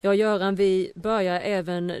Ja, Göran, vi börjar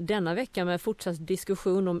även denna vecka med fortsatt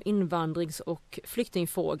diskussion om invandrings- och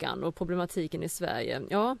flyktingfrågan och problematiken i Sverige.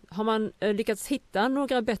 Ja, har man lyckats hitta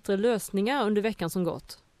några bättre lösningar under veckan som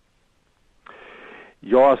gått?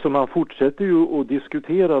 Ja, alltså man fortsätter ju att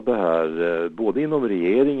diskutera det här både inom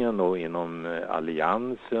regeringen och inom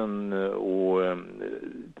alliansen, och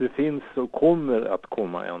det finns och kommer att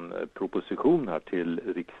komma en proposition här till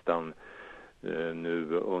riksdagen nu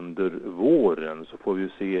under våren, så får vi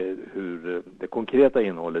se hur det konkreta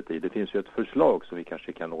innehållet i. Det finns ju ett förslag som vi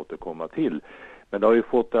kanske kan återkomma till. Men det har ju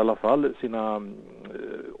fått i alla fall sina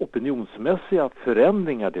opinionsmässiga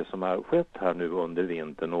förändringar, det som har skett här nu under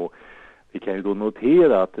vintern. Och vi kan ju då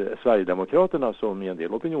notera att Sverigedemokraterna, som i en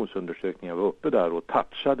del opinionsundersökningar var uppe där och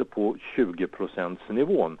touchade på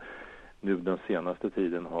 20%-nivån, nu den senaste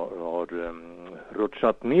tiden har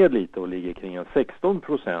rutschat ner lite och ligger kring en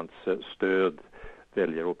 16% stöd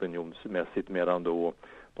väljer opinionsmässigt, medan då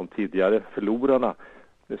de tidigare förlorarna,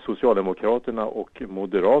 Socialdemokraterna och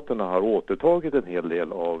Moderaterna, har återtagit en hel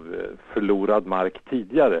del av förlorad mark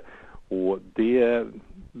tidigare. Och det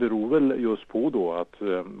beror väl just på då att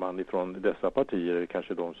man ifrån dessa partier är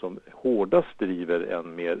kanske de som hårdast driver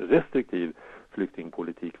en mer restriktiv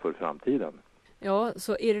flyktingpolitik för framtiden. Ja,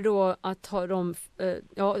 så är det då att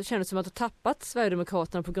det känns som att ha tappat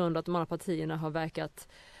Sverigedemokraterna på grund av att de andra partierna har verkat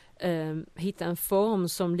hitta en form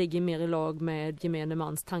som ligger mer i lag med gemene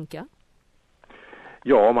mans tankar?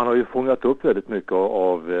 Ja, man har ju fångat upp väldigt mycket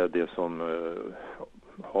av det som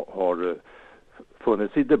har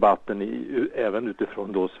funnits i debatten även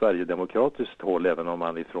utifrån då Sverigedemokratiskt håll, även om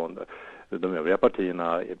man ifrån de övriga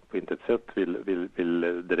partierna på intet sätt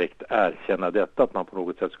vill direkt erkänna detta, att man på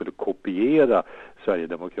något sätt skulle kopiera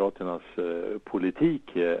Sverigedemokraternas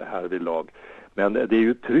politik härvidlag. Men det är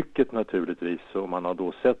ju trycket naturligtvis, och man har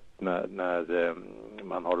då sett när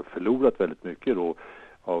man har förlorat väldigt mycket då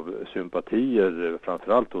av sympatier,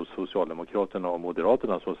 framförallt hos Socialdemokraterna och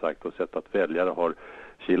Moderaterna som sagt, och sett att väljare har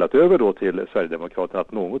kilat över då till Sverigedemokraterna,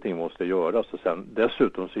 att någonting måste göras. Och sen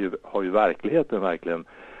dessutom så har ju verkligheten verkligen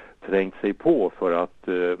trängt sig på, för att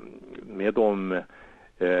med de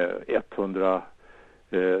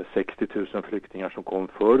 160 000 flyktingar som kom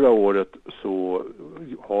förra året så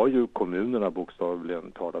har ju kommunerna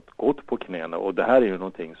bokstavligen talat gått på knäna, och det här är ju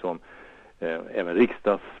någonting som även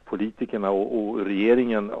riksdagspolitikerna och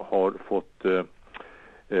regeringen har fått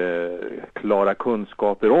klara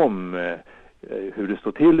kunskaper om hur det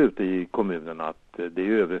står till ute i kommunerna, att det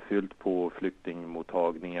är överfyllt på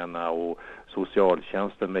flyktingmottagningarna och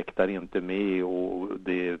socialtjänsten mäktar inte med, och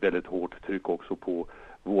det är väldigt hårt tryck också på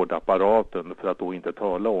vårdapparaten, för att då inte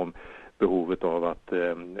tala om behovet av att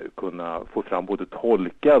kunna få fram både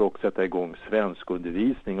tolkar och sätta igång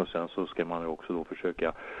svenskundervisning, och sen så ska man också då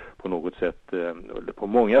försöka på något sätt, på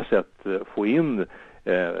många sätt få in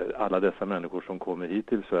alla dessa människor som kommer hit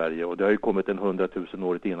till Sverige, och det har ju kommit 100 000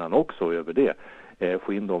 året innan också över det,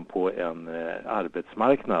 få in dem på en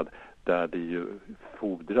arbetsmarknad där det ju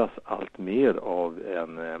fordras allt mer av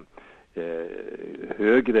en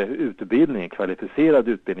högre utbildning, kvalificerad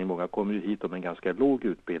utbildning. Många kommer ju hit med en ganska låg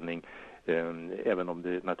utbildning, även om det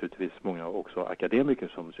är naturligtvis många också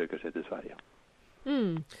akademiker som söker sig till Sverige.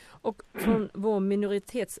 Och från vår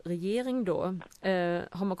minoritetsregering då,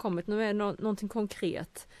 har man kommit med någonting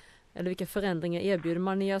konkret? Eller vilka förändringar erbjuder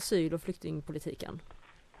man i asyl- och flyktingpolitiken?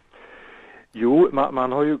 Jo,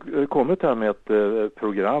 man har ju kommit här med ett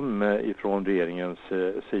program ifrån regeringens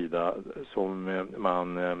sida som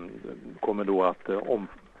man kommer då att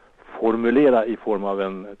omformulera i form av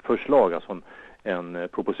ett förslag, alltså en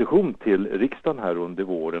proposition till riksdagen här under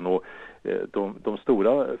våren. Och de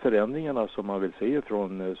stora förändringarna som man vill se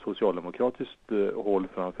från socialdemokratiskt håll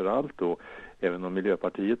framförallt, och även om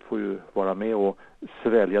Miljöpartiet får ju vara med och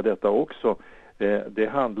svälja detta också. Det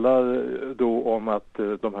handlar då om att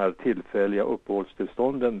de här tillfälliga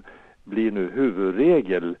uppehållstillstånden blir nu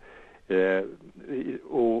huvudregel,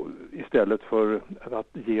 och istället för att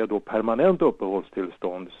ge då permanent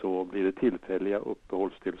uppehållstillstånd så blir det tillfälliga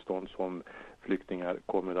uppehållstillstånd som flyktingar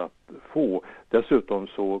kommer att få. Dessutom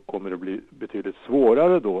så kommer det bli betydligt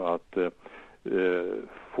svårare då att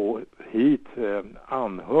få hit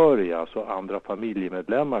anhöriga, alltså andra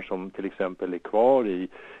familjemedlemmar som till exempel är kvar i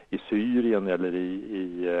Syrien eller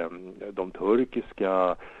i de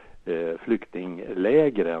turkiska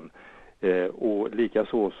flyktinglägren. Och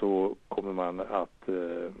likaså så kommer man att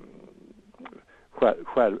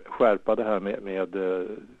skärpa det här med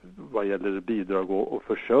vad gäller bidrag och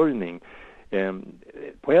försörjning.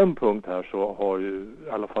 På en punkt här så har ju i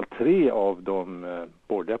alla fall 3 av de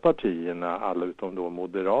borgerliga partierna, alla utom då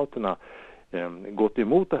Moderaterna, gått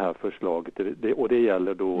emot det här förslaget, och det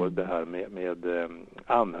gäller då det här med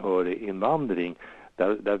anhöriginvandring.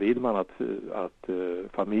 Där vill man att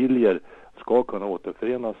familjer ska kunna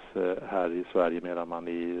återförenas här i Sverige, medan man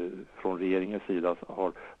från regeringens sida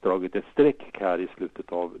har dragit ett streck här i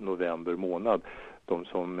slutet av november månad. De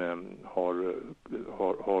som har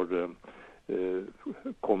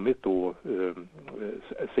kommit då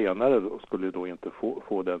senare skulle då inte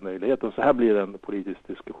få den möjligheten. Så här blir en politisk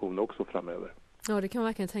diskussion också framöver. Ja, det kan man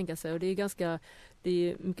verkligen tänka sig, och det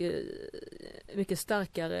är mycket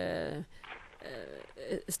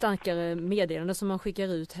starkare meddelande som man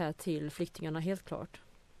skickar ut här till flyktingarna, helt klart.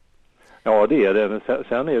 Ja, det är det.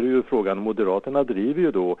 Sen är det ju frågan, Moderaterna driver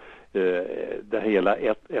ju då det hela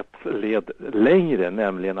ett led längre,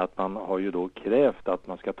 nämligen att man har ju då krävt att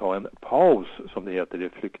man ska ta en paus, som det heter, i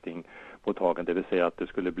flyktingmottagandet, det vill säga att det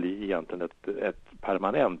skulle bli egentligen ett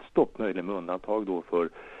permanent stopp, möjligen med undantag då för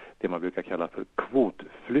det man brukar kalla för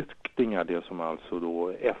kvotflyktingar, det som alltså då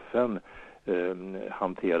FN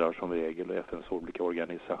hanterar som regel, och FNs olika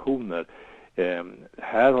organisationer.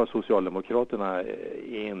 Här har Socialdemokraterna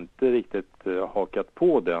inte riktigt hakat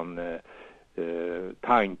på den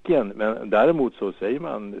tanken, men däremot så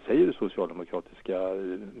säger socialdemokratiska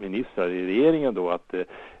ministrar i regeringen då att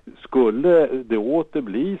skulle det åter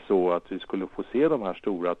bli så att vi skulle få se de här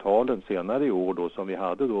stora talen senare i år då, som vi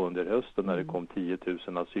hade då under hösten när det kom 10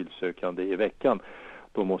 000 asylsökande i veckan,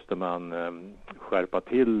 då måste man skärpa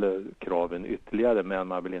till kraven ytterligare, men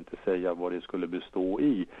man vill inte säga vad det skulle bestå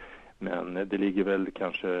i. Men det ligger väl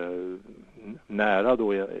kanske nära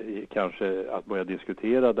då kanske att börja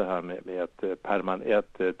diskutera det här med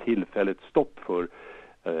ett tillfälligt stopp för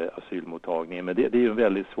asylmottagningen. Men det är ju en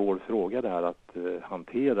väldigt svår fråga det här att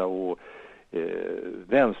hantera, och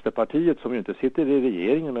Vänsterpartiet, som ju inte sitter i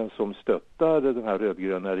regeringen men som stöttar den här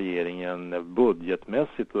rödgröna regeringen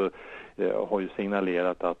budgetmässigt, och har ju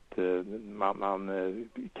signalerat att man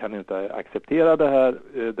kan inte acceptera det här,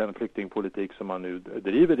 den flyktingpolitik som man nu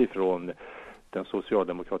driver ifrån den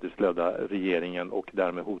socialdemokratiskt ledda regeringen, och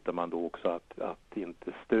därmed hotar man då också att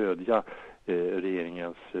inte stödja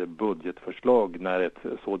regeringens budgetförslag när ett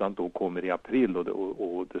sådant då kommer i april,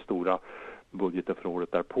 och det stora budgeten för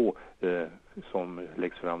året därpå som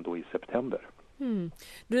läggs fram då i september. Mm.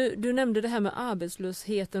 Du nämnde det här med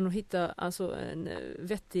arbetslösheten och hitta alltså en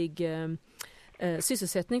vettig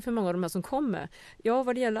sysselsättning för många av de här som kommer. Ja,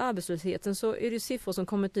 vad det gäller arbetslösheten så är det siffror som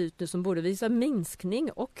kommit ut nu som både visar minskning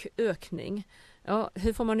och ökning. Ja,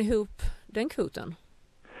 hur får man ihop den kvoten?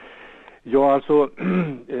 Ja, alltså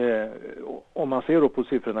om man ser då på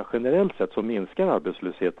siffrorna generellt sett så minskar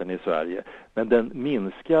arbetslösheten i Sverige, men den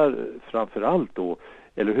minskar framförallt då,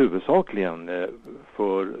 eller huvudsakligen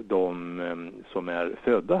för de som är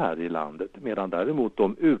födda här i landet, medan däremot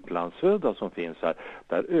de utlandsfödda som finns här,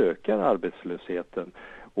 där ökar arbetslösheten.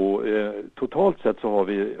 Och totalt sett så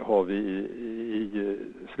har vi i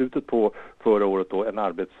slutet på förra året då en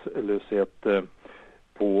arbetslöshet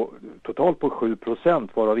totalt på 7%,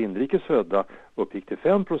 varav inrikesfödda uppgick till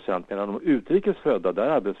 5%, medan de utrikesfödda, där är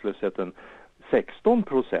arbetslösheten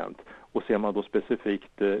 16%. Och ser man då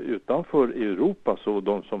specifikt utanför Europa, så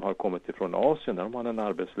de som har kommit ifrån Asien, där har man en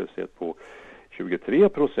arbetslöshet på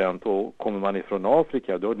 23%, och kommer man ifrån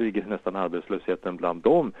Afrika, då ligger nästan arbetslösheten bland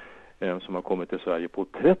dem som har kommit till Sverige på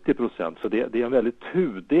 30%. Så det är en väldigt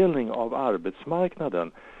tudelning av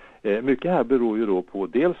arbetsmarknaden. Mycket här beror ju då på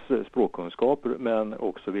dels språkkunskaper, men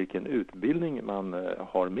också vilken utbildning man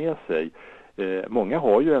har med sig. Många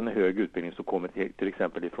har ju en hög utbildning som kommer till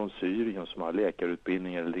exempel ifrån Syrien, som har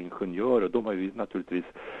läkarutbildning eller ingenjörer. De har ju naturligtvis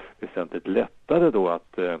väsentligt lättare då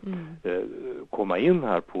att komma in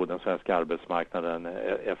här på den svenska arbetsmarknaden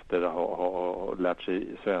efter att ha lärt sig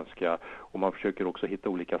svenska. Och man försöker också hitta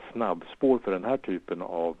olika snabbspår för den här typen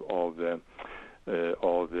av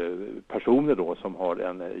personer då som har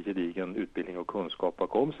en gedigen utbildning och kunskap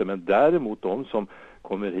bakom sig. Men däremot de som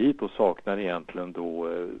kommer hit och saknar egentligen då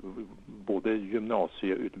både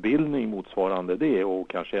gymnasieutbildning motsvarande det, och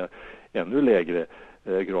kanske ännu lägre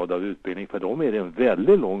grad av utbildning, för dem är det en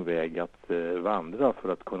väldigt lång väg att vandra för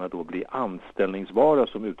att kunna då bli anställningsbara,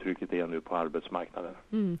 som uttrycket är nu på arbetsmarknaden.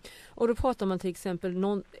 Och då pratar man till exempel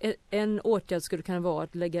en åtgärd skulle kunna vara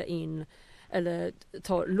att lägga in eller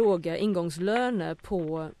ta låga ingångslöner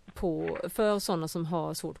för sådana som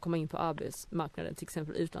har svårt att komma in på arbetsmarknaden, till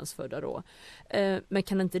exempel utlandsfödda då. Men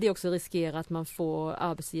kan inte det också riskera att man får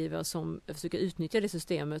arbetsgivare som försöker utnyttja det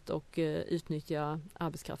systemet och utnyttja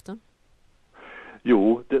arbetskraften?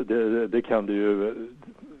 Jo, det kan det ju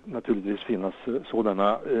naturligtvis finnas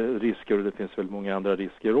sådana risker, och det finns väl många andra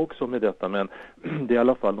risker också med detta, men det är i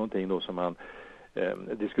alla fall någonting då som man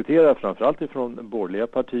diskuterar, framförallt ifrån borgerliga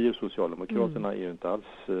partier. Socialdemokraterna är ju inte alls,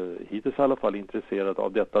 hittills i alla fall, intresserade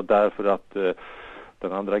av detta, därför att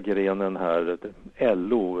den andra grenen här,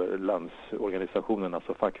 LO, landsorganisationen,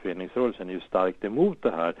 alltså fackföreningsrörelsen, är ju starkt emot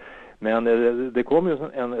det här. Men det kommer ju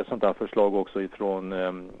ett sånt här förslag också ifrån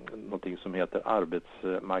någonting som heter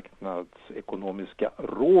Arbetsmarknadsekonomiska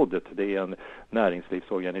rådet. Det är en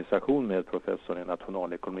näringslivsorganisation med professor i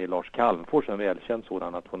nationalekonomi, Lars Calmfors, en välkänd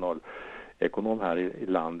sådan nationalekonom här i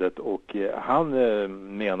landet. Och han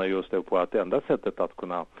menar just det på att enda sättet att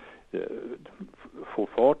kunna få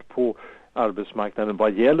fart på arbetsmarknaden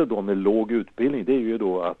vad gäller då med låg utbildning, det är ju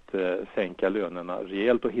då att sänka lönerna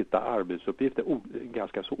rejält och hitta arbetsuppgifter,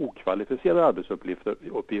 ganska så okvalificerade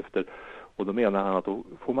arbetsuppgifter. Och då menar han att då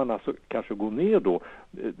får man alltså kanske gå ner då.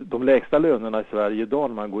 De lägsta lönerna i Sverige idag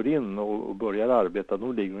när man går in och börjar arbeta,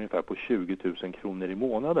 de ligger ungefär på 20 000 kronor i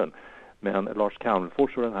månaden. Men Lars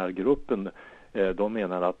Calmfors och den här gruppen, de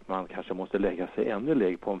menar att man kanske måste lägga sig ännu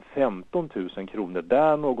lägre på 15 000 kronor.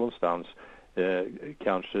 Där någonstans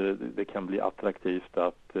kanske det kan bli attraktivt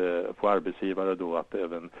att få arbetsgivare då att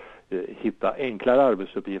även hitta enklare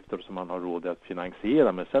arbetsuppgifter som man har råd att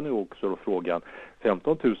finansiera. Men sen är också då frågan,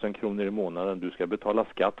 15 000 kronor i månaden, du ska betala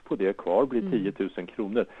skatt på det, kvar blir 10 000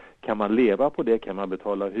 kronor. Kan man leva på det? Kan man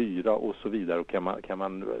betala hyra och så vidare? Och kan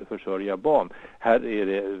man försörja barn? Här är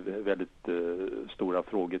det väldigt stora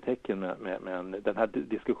frågetecken, men den här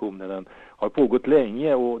diskussionen den har pågått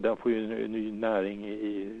länge och den får ju en ny näring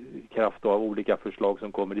i kraft av olika förslag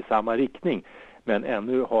som kommer i samma riktning. Men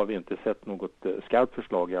ännu har vi inte sett något skarpt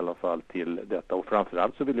förslag i alla fall till detta. Och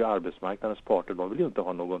framförallt så vill ju arbetsmarknadens parter, de vill ju inte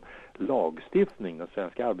ha någon lagstiftning. Den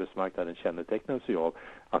svenska arbetsmarknaden kännetecknas ju av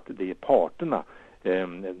att det är parterna,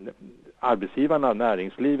 arbetsgivarna,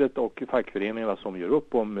 näringslivet och fackföreningarna som gör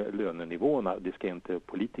upp om lönenivåerna. Det ska inte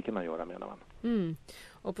politikerna göra, menar man.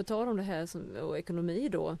 Och på tal om det här och ekonomi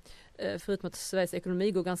då, förutom att Sveriges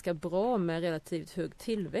ekonomi går ganska bra med relativt hög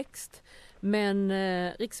tillväxt, men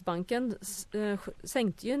Riksbanken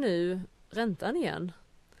sänkte ju nu räntan igen,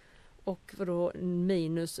 och vadå,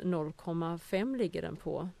 minus 0,5 ligger den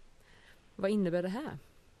på. Vad innebär det här?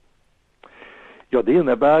 Ja, det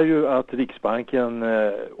innebär ju att Riksbanken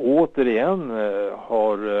återigen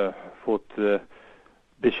har fått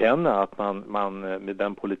bekänna att man med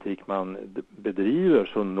den politik man bedriver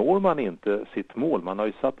så når man inte sitt mål. Man har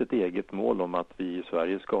ju satt ett eget mål om att vi i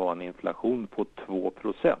Sverige ska ha en inflation på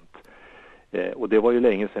 2%. Och det var ju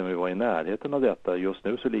länge sedan vi var i närheten av detta. Just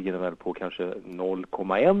nu så ligger den väl på kanske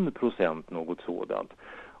 0,1%, något sådant.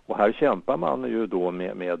 Och här kämpar man ju då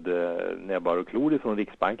med näbbar och klor från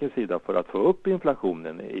Riksbankens sida för att få upp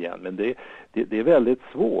inflationen igen. Men det är väldigt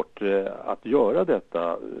svårt att göra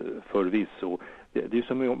detta förvisso. Det är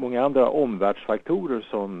så många andra omvärldsfaktorer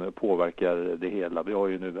som påverkar det hela. Vi har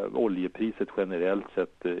ju nu oljepriset generellt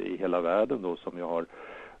sett i hela världen då, som ju har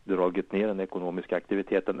dragit ner den ekonomiska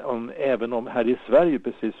aktiviteten. Även om här i Sverige,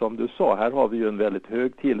 precis som du sa, här har vi ju en väldigt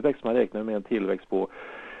hög tillväxt. Man räknar med en tillväxt på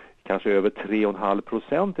kanske över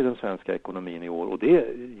 3,5% i den svenska ekonomin i år. Och det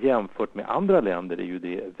jämfört med andra länder är ju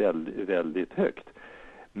det väldigt, väldigt högt.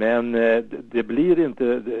 Men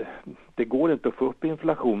det går inte att få upp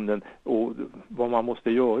inflationen, och vad man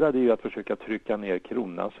måste göra det är ju att försöka trycka ner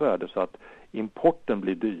kronans värde så att importen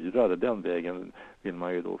blir dyrare. Den vägen vill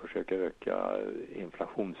man ju då försöka öka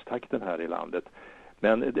inflationstakten här i landet.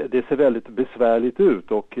 Men det ser väldigt besvärligt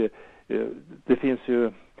ut, och det finns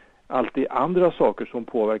ju alltid andra saker som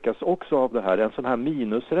påverkas också av det här. En sån här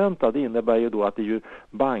minusränta, det innebär ju då att det är ju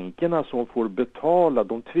bankerna som får betala.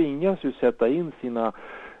 De tvingas ju sätta in sina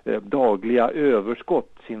dagliga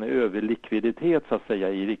överskott, sin överlikviditet så att säga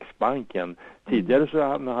i Riksbanken. Tidigare så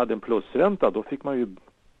när man hade en plusränta, då fick man ju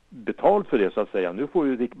betalt för det så att säga. Nu får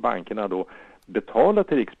ju bankerna då betala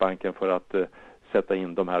till Riksbanken för att sätta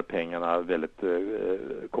in de här pengarna väldigt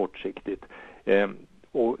kortsiktigt.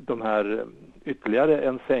 Och de här ytterligare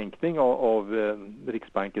en sänkning av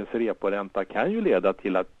Riksbankens reporänta kan ju leda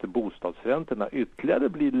till att bostadsräntorna ytterligare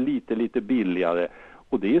blir lite billigare.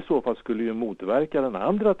 Och det i så fall skulle ju motverka den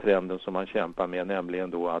andra trenden som man kämpar med, nämligen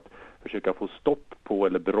då att försöka få stopp på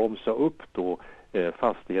eller bromsa upp då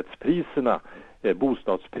fastighetspriserna,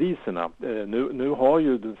 bostadspriserna. Nu har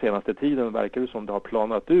ju den senaste tiden verkar det som det har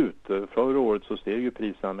planat ut. Förra året så steg ju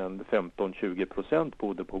priserna med 15-20%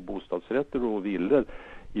 både på bostadsrätter och villor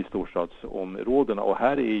i storstadsområdena. Och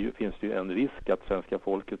här finns det ju en risk att svenska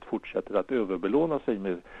folket fortsätter att överbelåna sig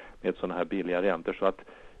med sådana här billiga räntor. Så att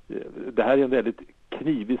det här är en väldigt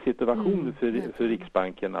knivig situation för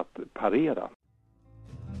Riksbanken att parera.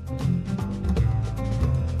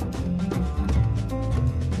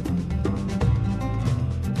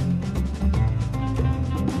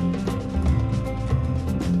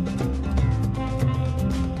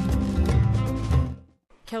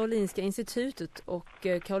 Karolinska institutet och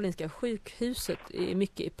Karolinska sjukhuset är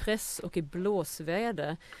mycket i press och i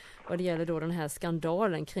blåsväder vad det gäller då den här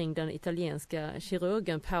skandalen kring den italienska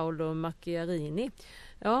kirurgen Paolo Macchiarini.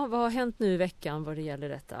 Ja, vad har hänt nu i veckan vad det gäller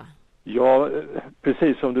detta? Ja,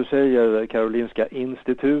 precis som du säger, Karolinska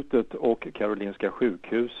institutet och Karolinska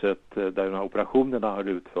sjukhuset där de här operationerna har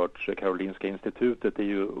utförts. Karolinska institutet är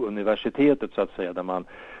ju universitetet så att säga där man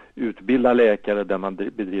utbildar läkare, där man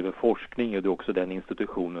bedriver forskning, och det är också den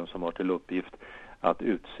institutionen som har till uppgift att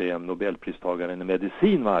utse Nobelpristagaren i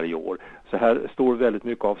medicin varje år. Så här står väldigt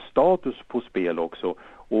mycket av status på spel också.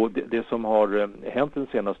 Och det som har hänt den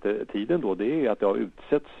senaste tiden då, det är att det har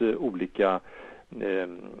utsetts olika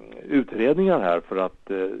utredningar här för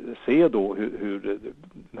att se då hur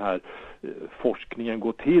den här forskningen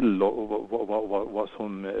går till och vad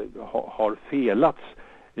som har felats,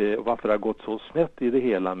 varför det har gått så snett i det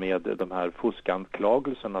hela med de här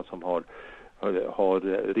fuskanklagelserna som har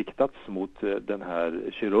riktats mot den här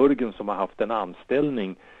kirurgen som har haft en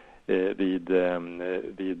anställning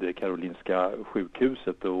vid Karolinska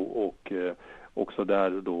sjukhuset och också där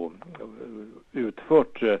då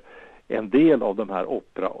utfört en del av de här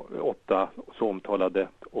 8 så omtalade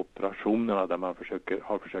operationerna där man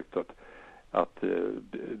har försökt att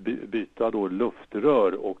byta då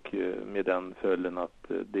luftrör, och med den följden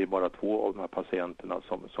att det är bara 2 av de här patienterna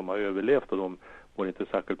som har överlevt, och de mår inte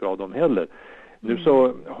särskilt bra de heller. Nu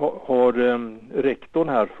så har rektorn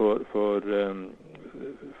här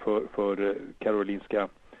för Karolinska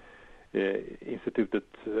institutet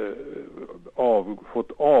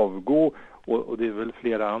fått avgå, och det är väl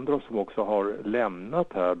flera andra som också har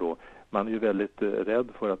lämnat här då. Man är ju väldigt rädd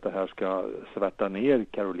för att det här ska svärta ner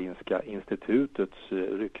Karolinska institutets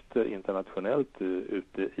rykte internationellt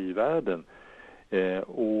ute i världen.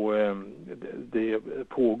 Och det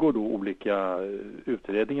pågår då olika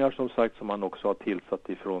utredningar som sagt som man också har tillsatt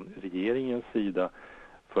ifrån regeringens sida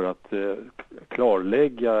för att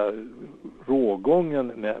klarlägga rågången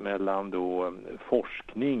mellan då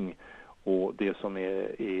forskning och det som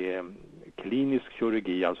är klinisk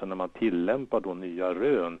kirurgi, alltså när man tillämpar då nya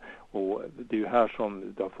rön. Och det är ju här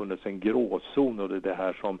som det har funnits en gråzon, och det är det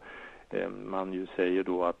här som man ju säger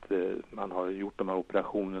då att man har gjort de här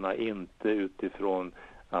operationerna inte utifrån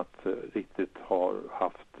att riktigt har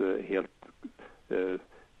haft helt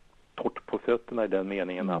torrt på fötterna i den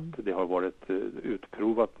meningen att det har varit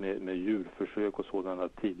utprovat med djurförsök och sådana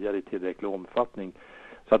tidigare i tillräcklig omfattning.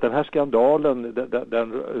 Så att den här skandalen,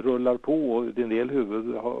 den rullar på, och en del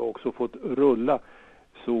huvud har också fått rulla.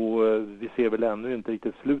 Så vi ser väl ännu inte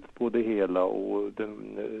riktigt slut på det hela, och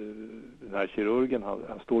den här kirurgen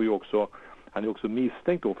han står ju också, han är också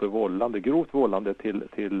misstänkt då för vållande, grovt vållande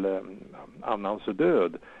till annans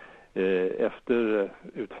död efter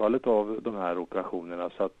utfallet av de här operationerna.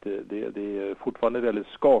 Så att det är fortfarande väldigt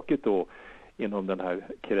skakigt då inom den här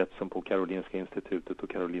kretsen på Karolinska institutet och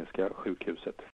Karolinska sjukhuset.